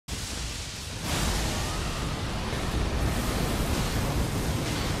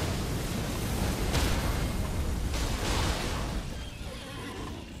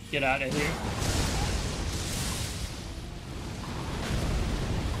Get out of here.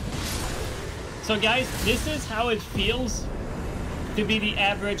 So guys, this is how it feels to be the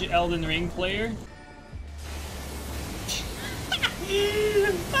average Elden Ring player.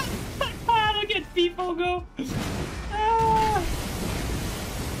 Look at people go.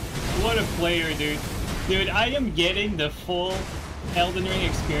 What a player, dude. Dude, I am getting the full Elden Ring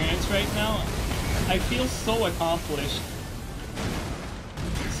experience right now. I feel so accomplished.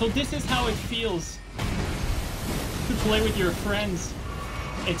 So this is how it feels to play with your friends.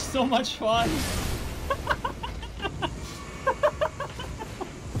 It's so much fun.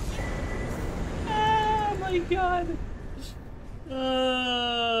 Oh my god.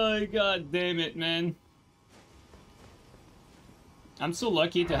 Oh, god damn it, man. I'm so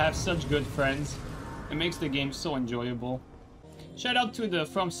lucky to have such good friends. It makes the game so enjoyable. Shout out to the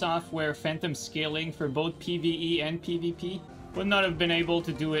From Software Phantom scaling for both PvE and PvP. Would not have been able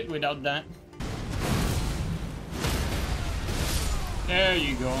to do it without that. There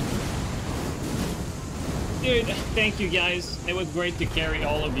you go. Dude, thank you guys. It was great to carry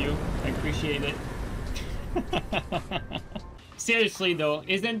all of you. I appreciate it. Seriously though,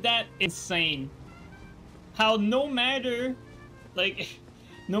 isn't that insane? How no matter, like,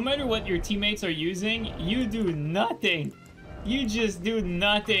 no matter what your teammates are using, you do nothing. You just do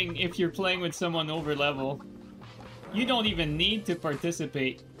nothing if you're playing with someone over level. You don't even need to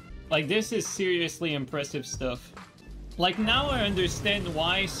participate. Like, this is seriously impressive stuff. Like, now I understand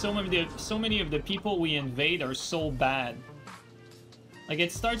why so many of the people we invade are so bad. Like,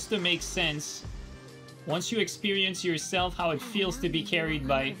 it starts to make sense once you experience yourself how it feels to be carried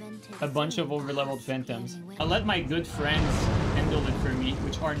by a bunch of overleveled phantoms. I'll let my good friends handle it for me,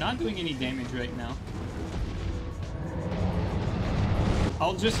 which are not doing any damage right now.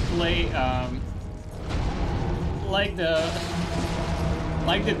 I'll just play like the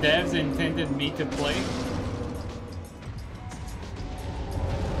devs intended me to play.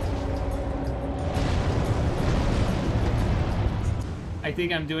 I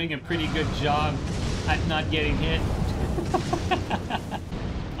think I'm doing a pretty good job at not getting hit.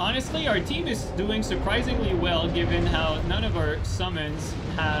 Honestly, our team is doing surprisingly well given how none of our summons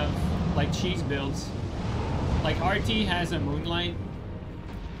have like cheese builds. Like RT has a Moonlight,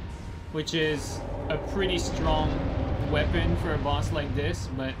 which is a pretty strong weapon for a boss like this,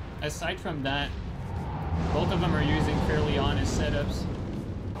 but aside from that, both of them are using fairly honest setups.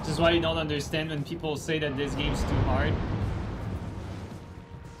 This is why you don't understand when people say that this game's too hard.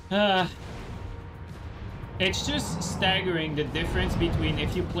 It's just staggering the difference between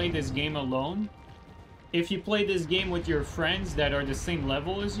if you play this game alone, if you play this game with your friends that are the same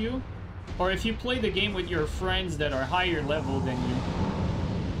level as you, or if you play the game with your friends that are higher level than you.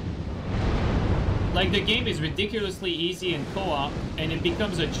 Like, the game is ridiculously easy in co-op, and it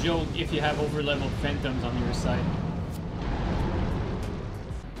becomes a joke if you have overleveled phantoms on your side.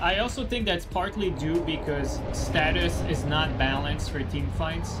 I also think that's partly due because status is not balanced for team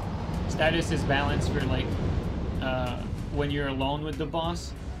fights. Status is balanced for, like, when you're alone with the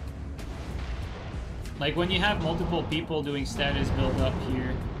boss. Like, when you have multiple people doing status build up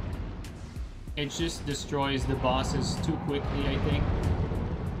here, it just destroys the bosses too quickly, I think.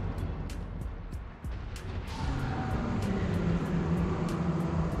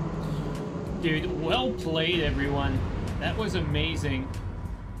 Dude, well played, everyone. That was amazing.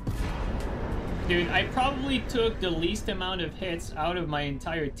 Dude, I probably took the least amount of hits out of my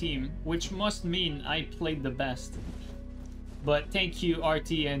entire team, which must mean I played the best. But thank you,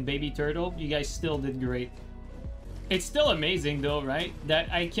 RT and Baby Turtle. You guys still did great. It's still amazing, though, right?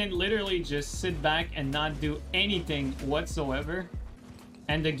 That I can literally just sit back and not do anything whatsoever,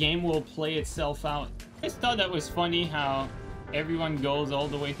 and the game will play itself out. I just thought that was funny how everyone goes all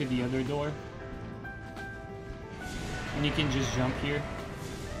the way to the other door. And you can just jump here.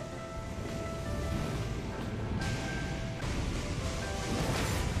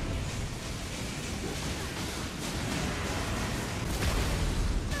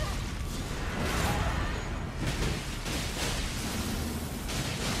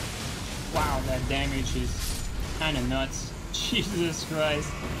 Wow, that damage is kind of nuts. Jesus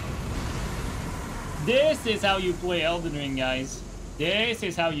Christ. This is how you play Elden Ring, guys. This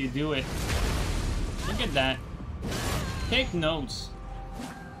is how you do it. Look at that. Take notes.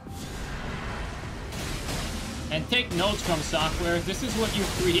 And take notes from software. This is what you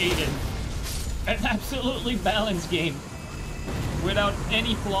created. An absolutely balanced game. Without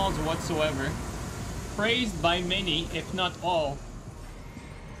any flaws whatsoever. Praised by many, if not all.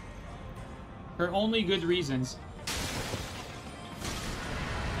 For only good reasons.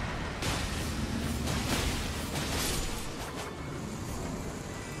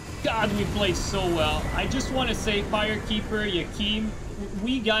 God, we play so well. I just want to say, Firekeeper, Yakeem,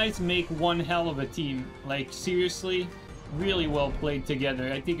 we guys make one hell of a team. Like, seriously, really well played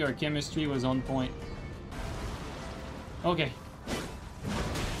together. I think our chemistry was on point. Okay.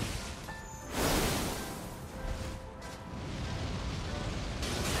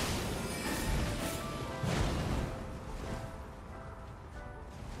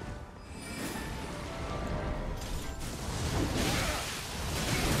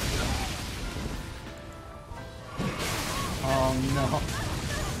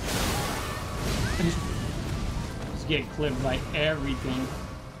 Get clipped by everything.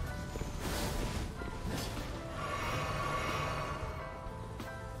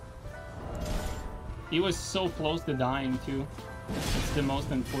 He was so close to dying too. It's the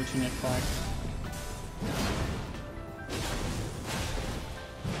most unfortunate part.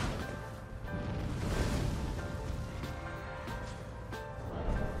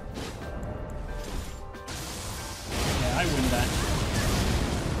 Yeah, I win that.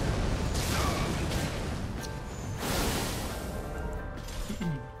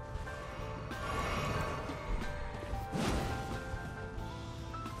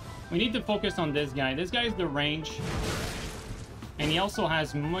 We need to focus on this guy. This guy is the range. And he also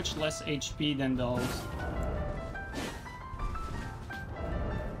has much less HP than those.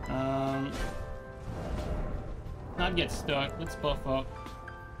 Not get stuck. Let's buff up.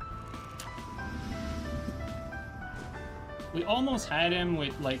 We almost had him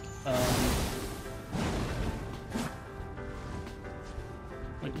with like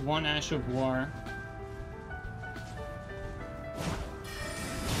with one Ash of War.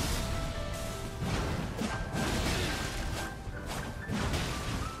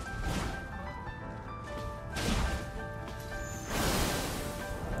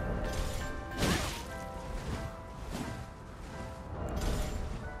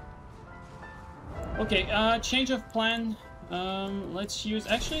 Okay, change of plan. Let's use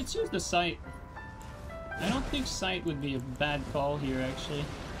the sight. I don't think sight would be a bad call here, actually.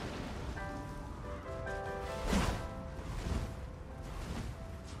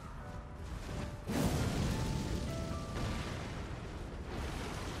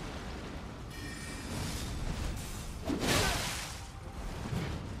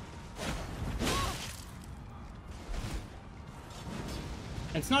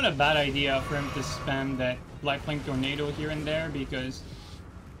 It's not a bad idea for him to spam that Black Flame Tornado here and there, because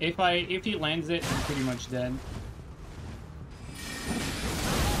if he lands it, I'm pretty much dead.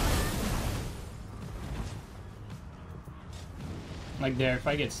 Like there, if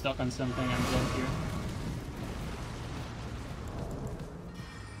I get stuck on something, I'm dead here.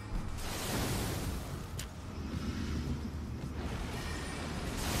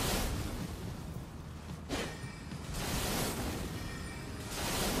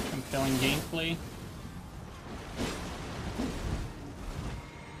 Compelling gameplay.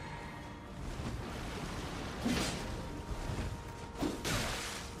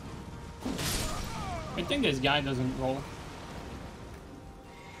 I think this guy doesn't roll.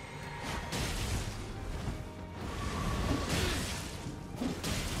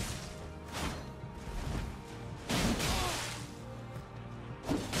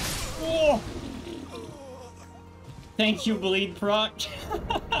 Oh! Thank you, Bleed Proc.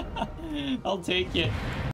 I'll take it.